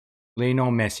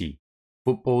Lionel Messi,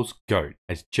 football's GOAT,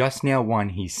 has just now won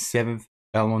his 7th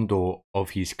Ballon d'Or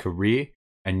of his career,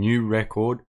 a new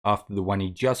record after the one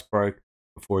he just broke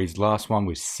before his last one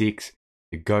was 6.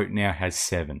 The GOAT now has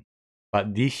 7.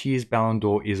 But this year's Ballon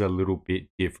d'Or is a little bit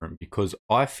different because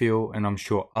I feel, and I'm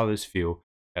sure others feel,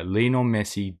 that Lionel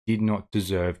Messi did not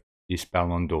deserve this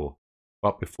Ballon d'Or.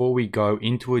 But before we go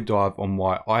into a dive on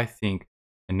why I think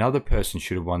another person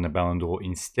should have won the Ballon d'Or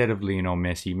instead of Lionel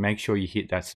Messi, make sure you hit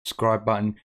that subscribe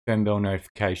button, turn bell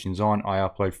notifications on. I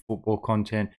upload football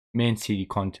content, Man City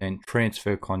content,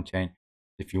 transfer content.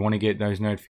 If you want to get those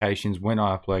notifications when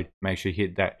I upload, make sure you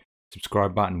hit that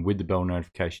subscribe button with the bell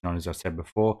notification on, as I said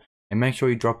before. And make sure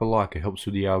you drop a like, it helps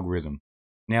with the algorithm.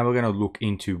 Now we're going to look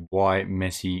into why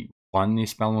Messi won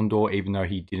this Ballon d'Or, even though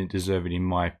he didn't deserve it in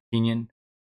my opinion.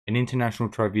 An international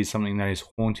trophy is something that has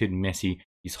haunted Messi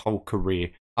his whole career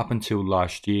up until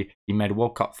last year. He made a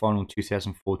World Cup final in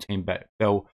 2014 but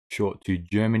fell short to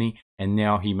Germany, and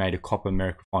now he made a Copa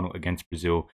America final against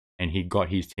Brazil, and he got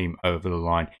his team over the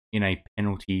line in a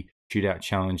penalty shootout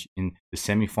challenge in the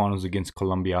semi-finals against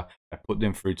Colombia that put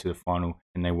them through to the final,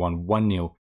 and they won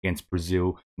 1-0 against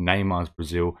Brazil, Neymar's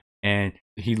Brazil, and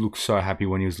he looked so happy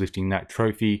when he was lifting that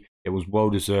trophy. It was well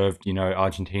deserved. You know,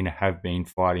 Argentina have been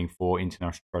fighting for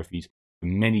international trophies for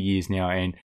many years now,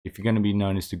 and if you're going to be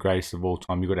known as the greatest of all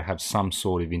time, you've got to have some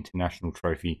sort of international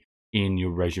trophy in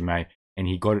your resume, and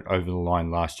he got it over the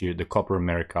line last year at the Copa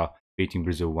America, beating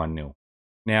Brazil 1-0.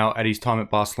 Now, at his time at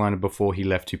Barcelona before he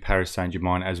left to Paris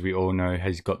Saint-Germain, as we all know,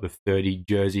 has got the 30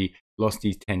 jersey, lost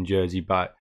his 10 jersey,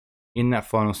 but in that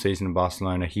final season in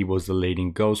Barcelona, he was the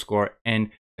leading goal scorer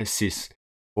and assist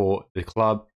for the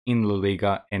club in La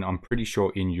Liga, and I'm pretty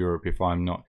sure in Europe, if I'm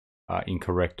not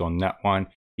incorrect on that one.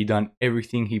 He done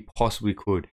everything he possibly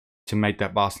could to make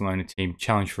that Barcelona team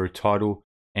challenge for a title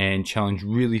and challenge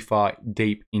really far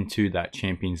deep into that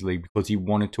Champions League, because he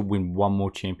wanted to win one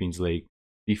more Champions League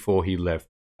before he left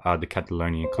the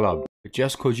Catalonian club. But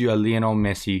just because you are Lionel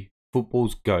Messi,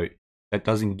 football's GOAT, that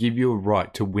doesn't give you a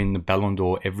right to win the Ballon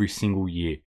d'Or every single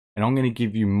year. And I'm going to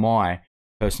give you my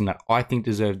person that I think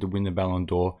deserved to win the Ballon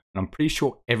d'Or, and I'm pretty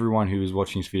sure everyone who is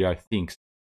watching this video thinks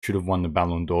should have won the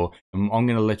Ballon d'Or, and I'm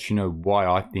going to let you know why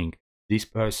I think this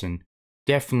person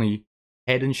definitely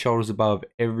head and shoulders above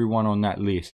everyone on that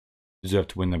list deserved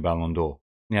to win the Ballon d'Or.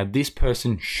 Now, this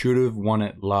person should have won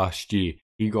it last year.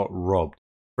 He got robbed.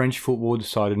 French football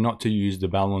decided not to use the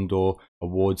Ballon d'Or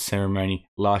awards ceremony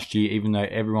last year, even though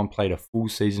everyone played a full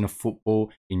season of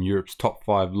football in Europe's top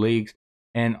 5 leagues.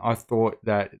 And I thought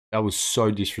that was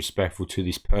so disrespectful to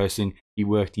this person. He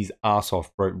worked his ass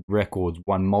off, broke records,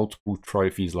 won multiple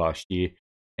trophies last year,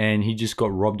 and he just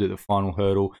got robbed at the final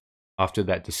hurdle after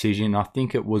that decision. I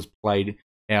think it was played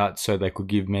out so they could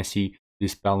give Messi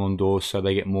this Ballon d'Or so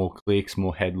they get more clicks,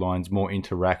 more headlines, more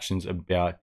interactions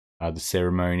about the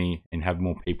ceremony, and have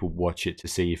more people watch it to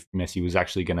see if Messi was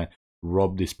actually going to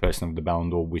rob this person of the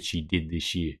Ballon d'Or, which he did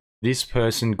this year. This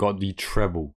person got the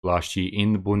treble last year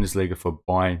in the Bundesliga for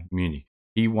Bayern Munich.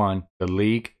 He won the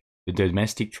league, the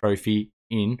domestic trophy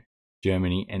in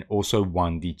Germany, and also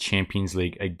won the Champions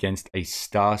League against a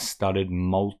star-studded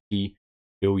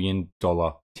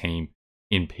multi-billion-dollar team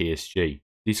in PSG.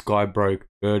 This guy broke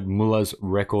Gerd Muller's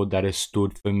record that has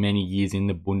stood for many years in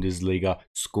the Bundesliga,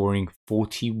 scoring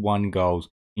 41 goals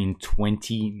in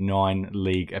 29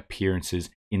 league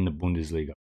appearances in the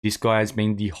Bundesliga. This guy has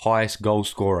been the highest goal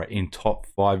scorer in top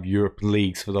 5 Europe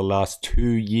leagues for the last 2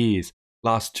 years.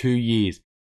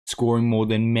 Scoring more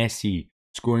than Messi,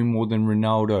 scoring more than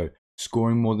Ronaldo,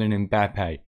 scoring more than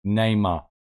Mbappe, Neymar,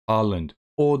 Ballon.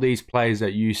 All these players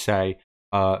that you say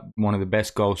are one of the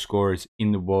best goal scorers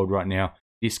in the world right now,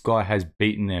 this guy has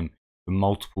beaten them for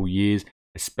multiple years,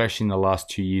 especially in the last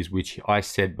 2 years, which I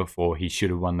said before he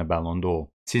should have won the Ballon d'Or.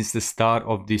 Since the start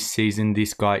of this season,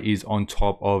 this guy is on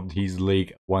top of his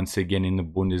league once again in the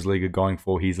Bundesliga, going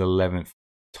for his 11th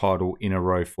title in a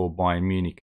row for Bayern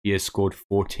Munich. He has scored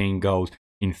 14 goals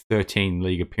in 13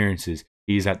 league appearances.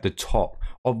 He is at the top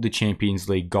of the Champions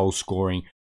League goal scoring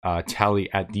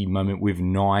tally at the moment with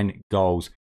 9 goals,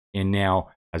 and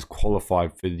now has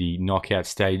qualified for the knockout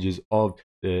stages of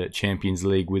the Champions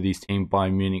League with his team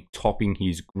Bayern Munich topping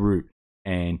his group,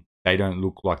 and they don't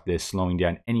look like they're slowing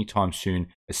down anytime soon,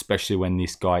 especially when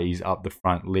this guy is up the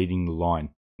front leading the line.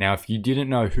 Now, if you didn't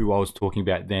know who I was talking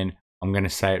about then, I'm going to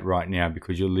say it right now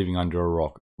because you're living under a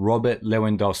rock. Robert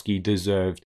Lewandowski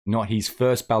deserved not his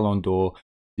first Ballon d'Or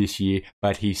this year,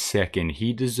 but his second.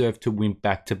 He deserved to win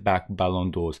back-to-back Ballon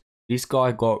d'Ors. This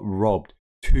guy got robbed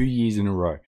 2 years in a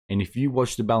row. And if you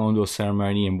watch the Ballon d'Or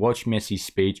ceremony and watch Messi's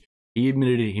speech, he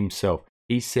admitted it himself.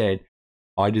 He said,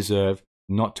 I deserve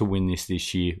not to win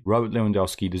this year. Robert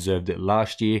Lewandowski deserved it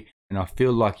last year, and I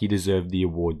feel like he deserved the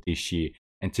award this year.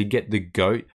 And to get the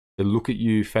GOAT to look at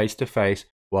you face to face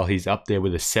while he's up there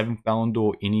with a 7th Ballon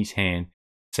d'Or in his hand,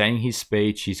 saying his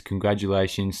speech, his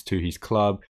congratulations to his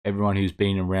club, everyone who's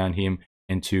been around him,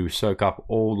 and to soak up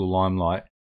all the limelight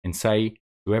and say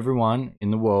to everyone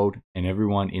in the world and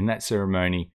everyone in that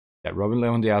ceremony that Robert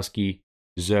Lewandowski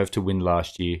deserved to win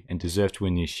last year and deserved to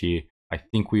win this year. I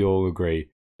think we all agree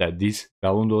that this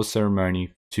Ballon d'Or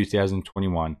ceremony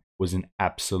 2021 was an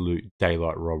absolute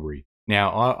daylight robbery.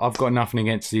 Now, I've got nothing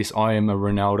against this. I am a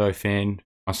Ronaldo fan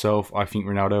myself. I think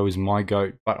Ronaldo is my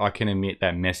GOAT, but I can admit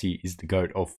that Messi is the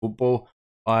GOAT of football.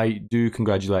 I do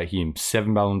congratulate him.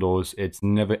 7 Ballon d'Ors. It's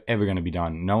never, ever going to be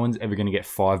done. No one's ever going to get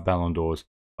 5 Ballon d'Ors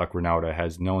like Ronaldo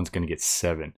has. No one's going to get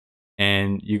 7.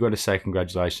 And you got to say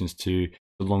congratulations to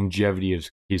the longevity of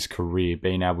his career,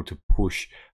 being able to push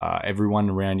everyone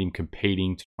around him,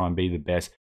 competing to try and be the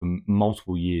best for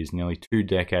multiple years, nearly 2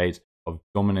 decades of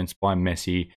dominance by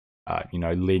Messi,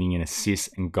 leading in assists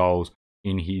and goals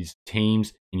in his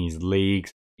teams, in his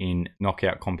leagues, in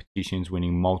knockout competitions,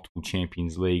 winning multiple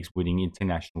Champions Leagues, winning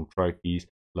international trophies,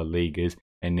 La Ligas,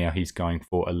 and now he's going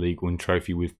for a League One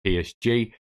trophy with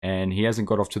PSG. And he hasn't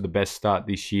got off to the best start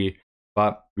this year,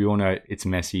 but we all know it's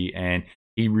Messi, and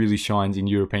he really shines in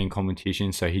European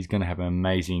competitions, so he's going to have an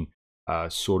amazing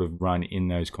sort of run in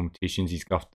those competitions. He's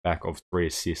got the back of 3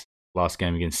 assists last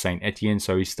game against Saint Etienne,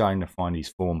 so he's starting to find his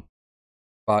form.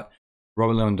 But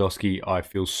Robert Lewandowski, I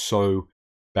feel so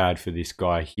bad for this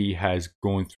guy. He has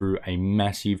gone through a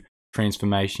massive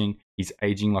transformation. He's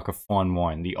aging like a fine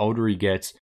wine. The older he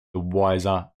gets, the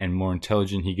wiser and more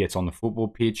intelligent he gets on the football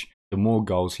pitch. The more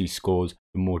goals he scores,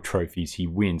 the more trophies he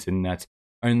wins. And that's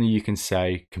only, you can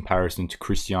say, comparison to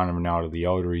Cristiano Ronaldo. The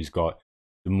older he's got,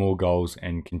 the more goals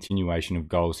and continuation of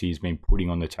goals he's been putting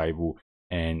on the table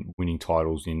and winning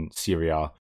titles in Serie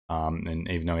A. And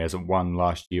even though he hasn't won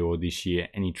last year or this year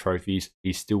any trophies,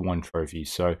 he's still won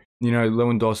trophies. So,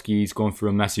 Lewandowski's gone through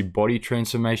a massive body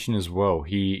transformation as well.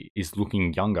 He is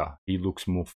looking younger. He looks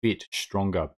more fit,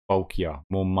 stronger, bulkier,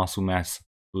 more muscle mass,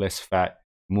 less fat,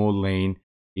 more lean.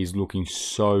 He's looking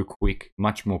so quick,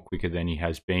 much more quicker than he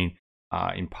has been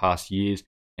in past years.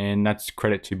 And that's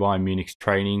credit to Bayern Munich's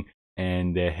training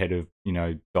and their head of,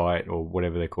 diet or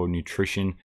whatever they call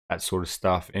nutrition, that sort of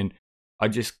stuff. And I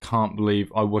just can't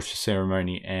believe I watched the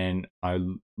ceremony and I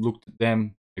looked at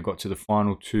them. They got to the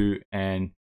final 2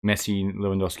 and Messi and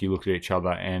Lewandowski looked at each other,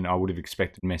 and I would have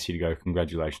expected Messi to go,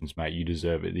 "Congratulations, mate. You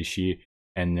deserve it this year."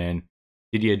 And then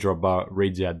Didier Drogba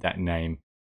reads out that name,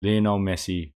 Lionel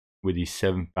Messi, with his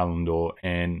 7th Ballon d'Or.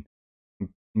 And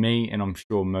me, and I'm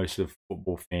sure most of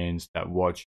football fans that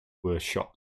watch, were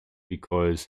shocked,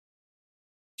 because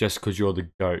just because you're the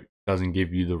GOAT doesn't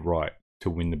give you the right to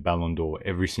win the Ballon d'Or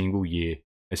every single year,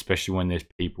 especially when there's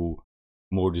people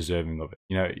more deserving of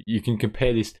it. You can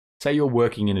compare this. Say you're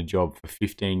working in a job for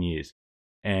 15 years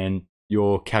and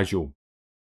you're casual,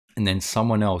 and then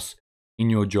someone else in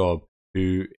your job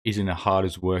who isn't as hard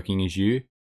as working as you,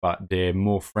 but they're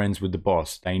more friends with the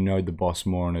boss. They know the boss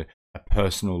more on a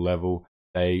personal level.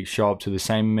 They show up to the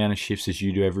same amount of shifts as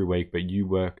you do every week, but you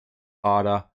work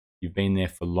harder. You've been there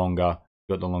for longer.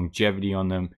 You've got the longevity on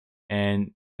them,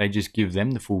 and they just give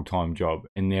them the full-time job,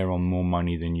 and they're on more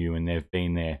money than you, and they've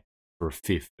been there for a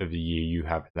 5th of the year you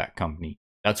have at that company.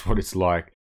 That's what it's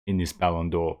like in this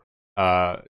Ballon d'Or.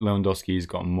 Lewandowski has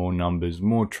got more numbers,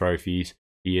 more trophies.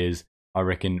 He has, I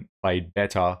reckon, played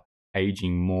better,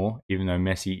 aging more, even though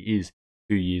Messi is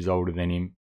 2 years older than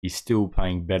him. He's still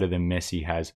playing better than Messi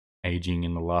has, aging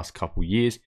in the last couple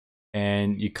years.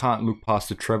 And you can't look past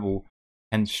the treble,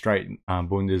 10th straight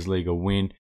Bundesliga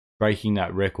win, breaking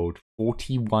that record,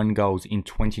 41 goals in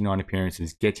 29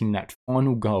 appearances, getting that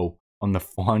final goal on the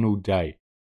final day.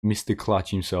 Mr.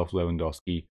 Clutch himself,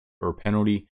 Lewandowski, for a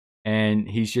penalty. And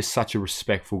he's just such a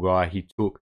respectful guy. He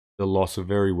took the loss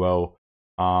very well.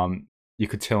 You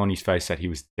could tell on his face that he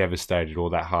was devastated,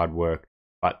 all that hard work.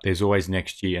 But there's always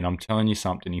next year. And I'm telling you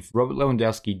something, if Robert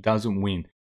Lewandowski doesn't win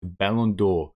the Ballon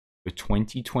d'Or for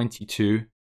 2022,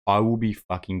 I will be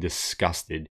fucking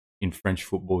disgusted in French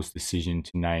football's decision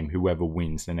to name whoever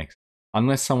wins the next.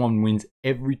 Unless someone wins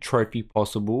every trophy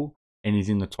possible and is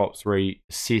in the top 3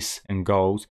 assists and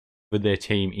goals for their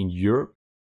team in Europe,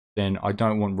 then I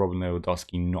don't want Robert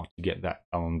Lewandowski not to get that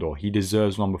Ballon d'Or. He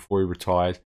deserves one before he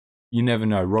retires. You never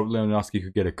know. Robert Lewandowski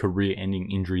could get a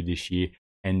career-ending injury this year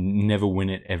and never win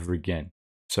it ever again.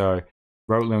 So,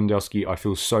 Robert Lewandowski, I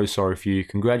feel so sorry for you.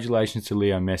 Congratulations to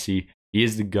Leo Messi. He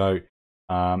is the GOAT.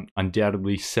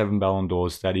 Undoubtedly 7 Ballon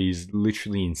d'Ors. That is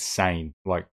literally insane.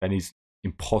 Like, that is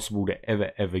impossible to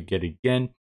ever get again.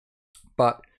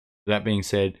 But That being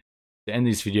said, to end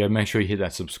this video, make sure you hit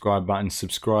that subscribe button.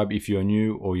 Subscribe if you're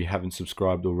new or you haven't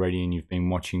subscribed already and you've been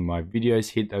watching my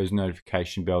videos. Hit those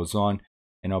notification bells on,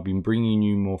 and I'll be bringing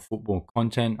you more football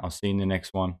content. I'll see you in the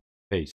next one.